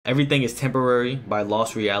Everything is Temporary by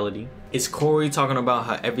Lost Reality. It's Cory talking about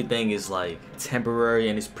how everything is like temporary,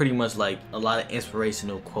 and it's pretty much like a lot of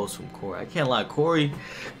inspirational quotes from Cory. I can't lie,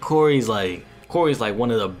 Cory's like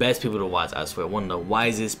one of the best people to watch, I swear. One of the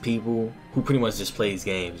wisest people who pretty much just plays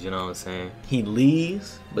games, you know what I'm saying? He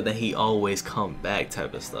leaves, but then he always come back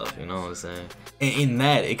type of stuff, you know what I'm saying? And in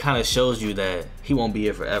that, it kind of shows you that he won't be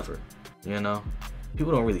here forever, you know?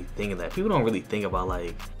 People don't really think of that. People don't really think about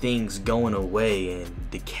like things going away and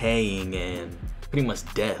decaying and pretty much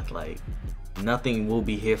death. Like, nothing will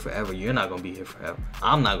be here forever. You're not gonna be here forever.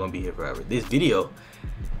 I'm not gonna be here forever. This video,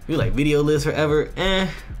 you like video lives forever?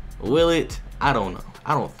 Will it? I don't know.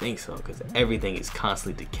 I don't think so, because everything is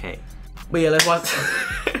constantly decaying. But yeah, let's watch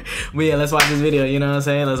let's watch this video, you know what I'm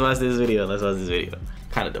saying? Let's watch this video.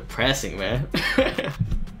 Kind of depressing, man.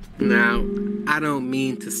 Now, I don't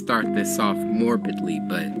mean to start this off morbidly,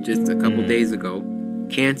 but just a couple days ago,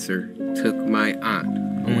 cancer took my aunt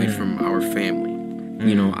away from our family.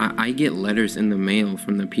 You know, I get letters in the mail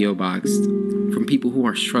from the P.O. box from people who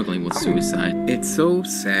are struggling with suicide. It's so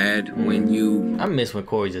sad when you... I miss when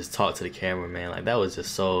Cory just talked to the camera, man. Like, that was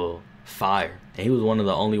just so fire. And he was one of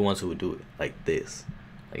the only ones who would do it like this.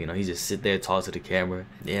 Like, you know, he just sit there, talk to the camera.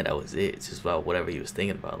 Yeah, that was it. It's just about whatever he was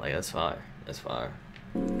thinking about. Like, that's fire. That's fire.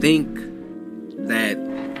 Think that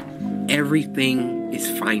everything is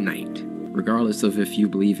finite. Regardless of if you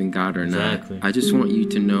believe in God or not, I just want you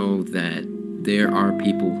to know that there are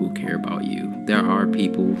people who care about you. There are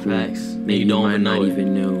people who maybe you might not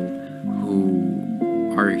even know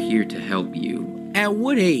who are here to help you. At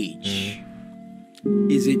what age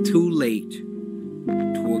is it too late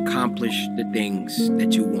to accomplish the things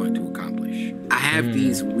that you want to accomplish? I have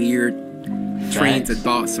these weird trains of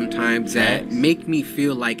thought sometimes that make me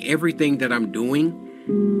feel like everything that I'm doing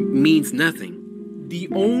means nothing. The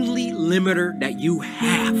only limiter that you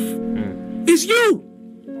have is you.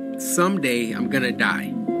 Someday I'm gonna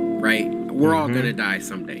die, right? We're all gonna die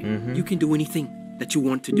someday. You can do anything that you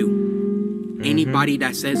want to do. Anybody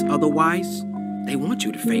that says otherwise, they want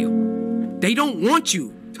you to fail. They don't want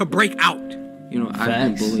you to break out. You know, I've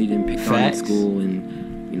been bullied and picked on at school,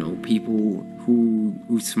 and you know, people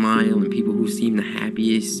who smile and people who seem the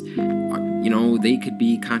happiest, you know, they could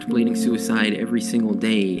be contemplating suicide every single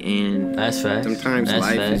day. And that's facts. Sometimes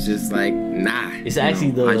life is just like, nah. It's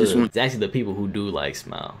actually the people who do like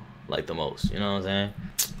smile like the most. You know what I'm saying?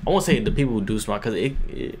 I won't say the people who do smile, because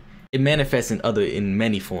it manifests in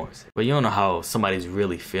many forms. But you don't know how somebody's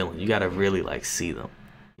really feeling. You gotta really like see them.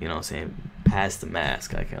 You know what I'm saying? Past the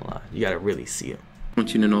mask, I can't lie. You gotta really see them. I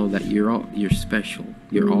want you to know that you're special.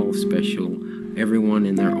 You're all special. Everyone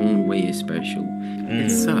in their own way is special. It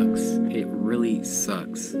sucks. It really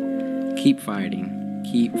sucks. Keep fighting.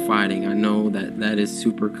 Keep fighting. I know that is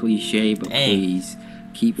super cliche, but please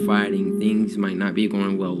keep fighting. Things might not be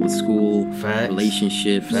going well with school,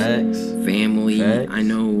 relationships, family. I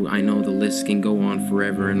know the list can go on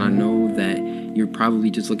forever, and I know that you're probably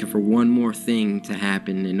just looking for one more thing to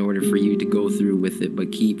happen in order for you to go through with it,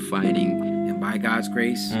 but keep fighting. And by God's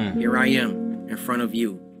grace, here I am in front of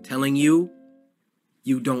you, telling you,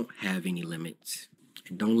 you don't have any limits.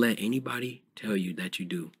 And don't let anybody tell you that you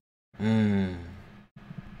do.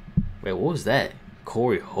 Wait, what was that?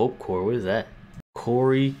 Cory, Hope Core, what is that?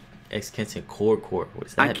 Coryxkenshin Core. What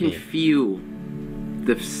does that mean? I can feel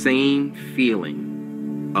the same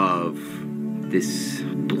feeling of this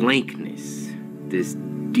blankness, this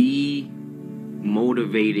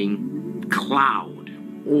demotivating cloud,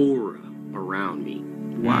 aura around me.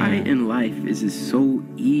 Why in life is it so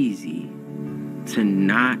easy to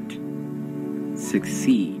not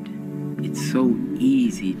succeed? It's so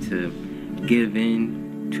easy to give in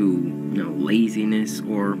to, you know, laziness,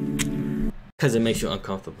 or because it makes you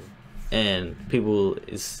uncomfortable. And people,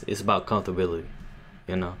 it's about comfortability,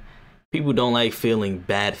 you know. People don't like feeling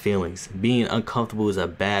bad feelings. Being uncomfortable is a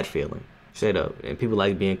bad feeling, straight up. And people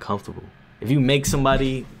like being comfortable. If you make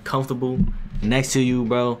somebody comfortable next to you,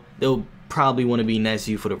 bro, they'll probably want to be next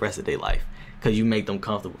to you for the rest of their life, because you make them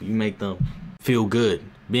comfortable. You make them feel good.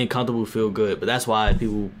 Being comfortable feel good. But that's why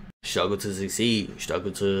people struggle to succeed,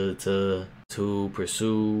 struggle to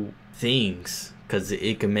pursue things, because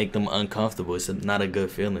it can make them uncomfortable. It's not a good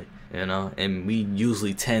feeling, you know. And we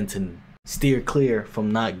usually tend to steer clear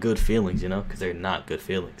from not good feelings, you know, because they're not good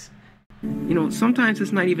feelings. You know, sometimes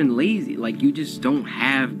it's not even lazy. Like, you just don't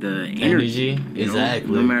have the energy.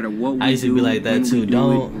 Exactly. No matter what we do, I used to be like that too.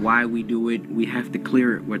 Why we do it, we have to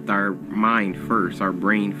clear it with our mind first, our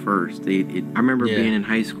brain first. I remember being in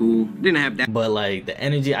high school, didn't have that. But like the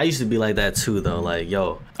energy, I used to be like that too, though. Like,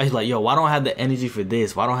 I was like, why don't I have the energy for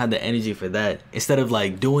this? Why don't I have the energy for that? Instead of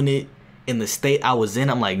like doing it in the state I was in,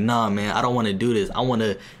 I'm like, nah, man, I don't want to do this. I want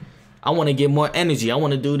to get more energy. I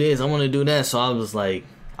want to do this. I want to do that. So I was like,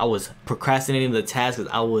 I was procrastinating the task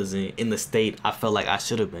because I wasn't in the state I felt like I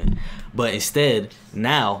should have been. But instead,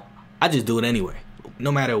 now, I just do it anyway.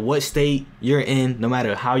 No matter what state you're in, no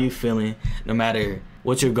matter how you're feeling, no matter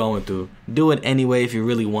what you're going through, do it anyway if you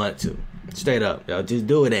really want to. Straight up, yo, just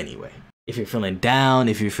do it anyway. If you're feeling down,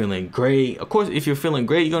 if you're feeling great, of course, if you're feeling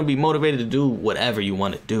great, you're going to be motivated to do whatever you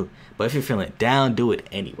want to do. But if you're feeling down, do it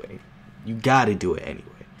anyway. You got to do it anyway.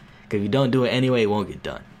 Because if you don't do it anyway, it won't get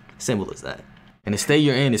done. Simple as that. And the state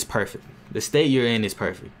you're in is perfect. The state you're in is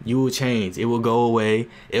perfect. You will change. It will go away.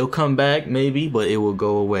 It'll come back maybe, but it will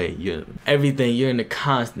go away. You're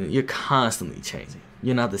constantly changing.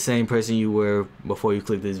 You're not the same person you were before you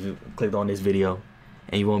clicked on this video,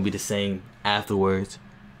 and you won't be the same afterwards.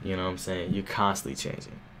 You know what I'm saying? You're constantly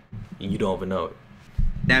changing, and you don't even know it.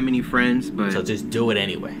 That many friends, but so just do it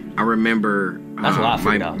anyway. I remember that's what I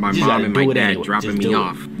figured out. My mom and my dad dropping me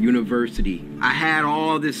off. University. I had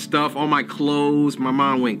all this stuff, all my clothes. My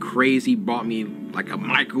mom went crazy, bought me like a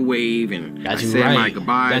microwave, and I said my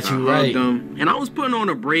goodbyes. I hugged them, and I was putting on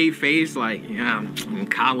a brave face, like, yeah, I'm in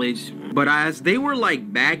college. But as they were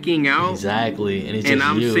like backing out, exactly, and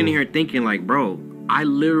I'm sitting here thinking, like, bro, I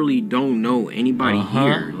literally don't know anybody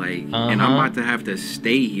here, like, and I'm about to have to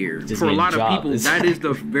stay here. For a lot of people, that is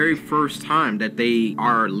the very first time that they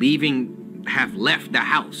are leaving, have left the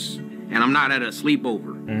house, and I'm not at a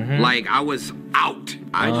sleepover. Like, I was out.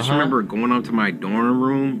 I just remember going up to my dorm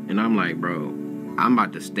room, and I'm like, bro, I'm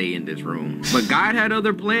about to stay in this room. But God had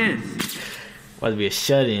other plans. About to be a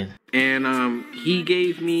shut-in. And he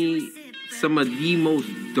gave me some of the most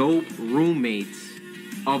dope roommates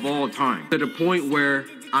of all time, to the point where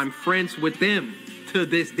I'm friends with them to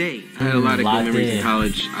this day. I had a lot of good memories in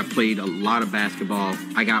college. I played a lot of basketball.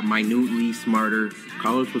 I got minutely smarter.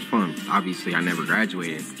 College was fun. Obviously, I never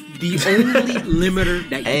graduated. The only limiter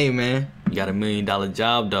that... Hey, man, you got $1 million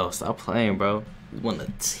job, though. Stop playing, bro.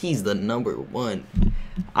 He's the #1.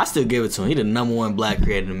 I still give it to him. He the #1 black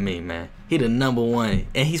creator to me, man. He the #1.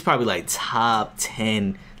 And he's probably like top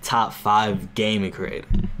 10, top 5 gaming creator.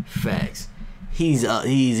 Facts. He's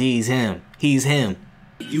him. He's him.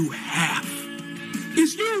 You have.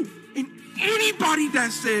 It's you. And anybody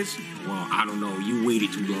that says, well, I don't know, you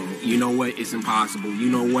waited too long. You know what? It's impossible. You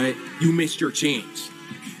know what? You missed your chance.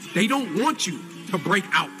 They don't want you to break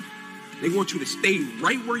out. They want you to stay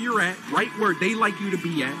right where you're at, right where they like you to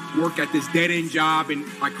be at. Work at this dead-end job, and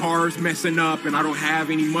my car's messing up, and I don't have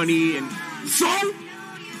any money, and so?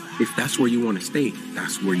 If that's where you want to stay,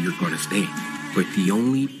 that's where you're going to stay. But the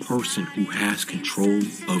only person who has control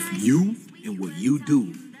of you and what you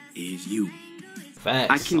do is you.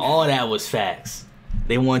 Facts. All that was facts.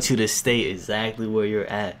 They want you to stay exactly where you're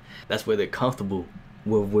at. That's where they're comfortable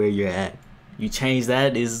with where you're at. You change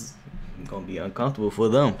that, is gonna be uncomfortable for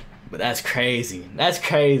them. But that's crazy. That's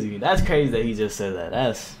crazy. That's crazy that he just said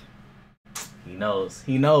that. He knows.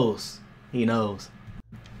 He knows. He knows.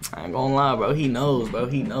 I ain't gonna lie, bro. He knows, bro.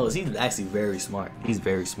 He knows. He's actually very smart. He's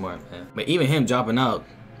very smart, man. But even him dropping out,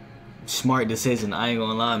 smart decision. I ain't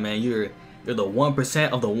gonna lie, man. You're the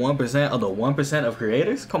 1% of the 1% of the 1% of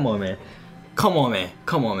creators? Come on, man. Come on, man.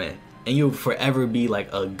 Come on, man. And you'll forever be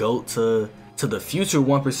like a GOAT to the future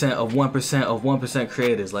 1% of 1% of 1%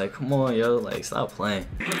 creators. Like, come on, yo. Like, stop playing.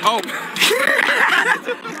 Oh.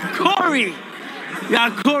 Cory!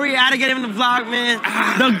 Yeah, Cory, I had to get him in the vlog, man.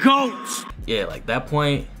 The GOAT! Yeah, like that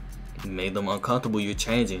point, made them uncomfortable. You're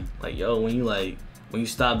changing. Like, yo, when you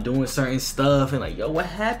stop doing certain stuff and like, yo, what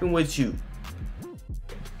happened with you?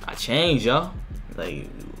 I changed, y'all. Like,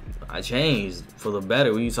 I changed for the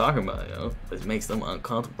better. What are you talking about, yo? It makes them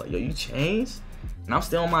uncomfortable. Like, yo, you changed? And I'm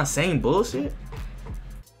still on my same bullshit?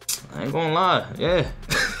 I ain't gonna lie. Yeah.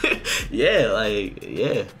 Yeah, like,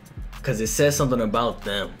 yeah. Because it says something about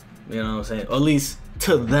them. You know what I'm saying? Or at least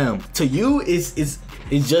to them. To you, it's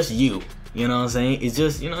just you. You know what I'm saying? It's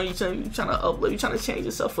just, you know, you're trying to upload, you're trying to change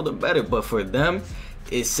yourself for the better. But for them,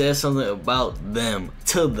 it says something about them,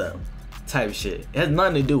 to them, type shit. It has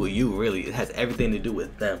nothing to do with you, really. It has everything to do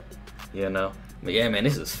with them, you know? But yeah, man,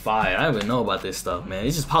 this is fire. I didn't even know about this stuff, man.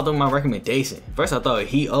 It just popped up in my recommendation. First, I thought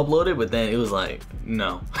he uploaded, but then it was like,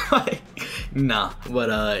 no. Nah. But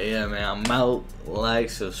yeah, man, I'm out. Like,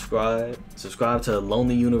 subscribe. Subscribe to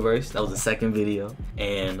Lonely Universe. That was the second video.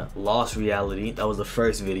 And Lost Reality. That was the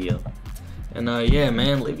first video. And yeah,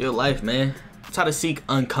 man, live your life, man. Try to seek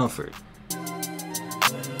uncomfort.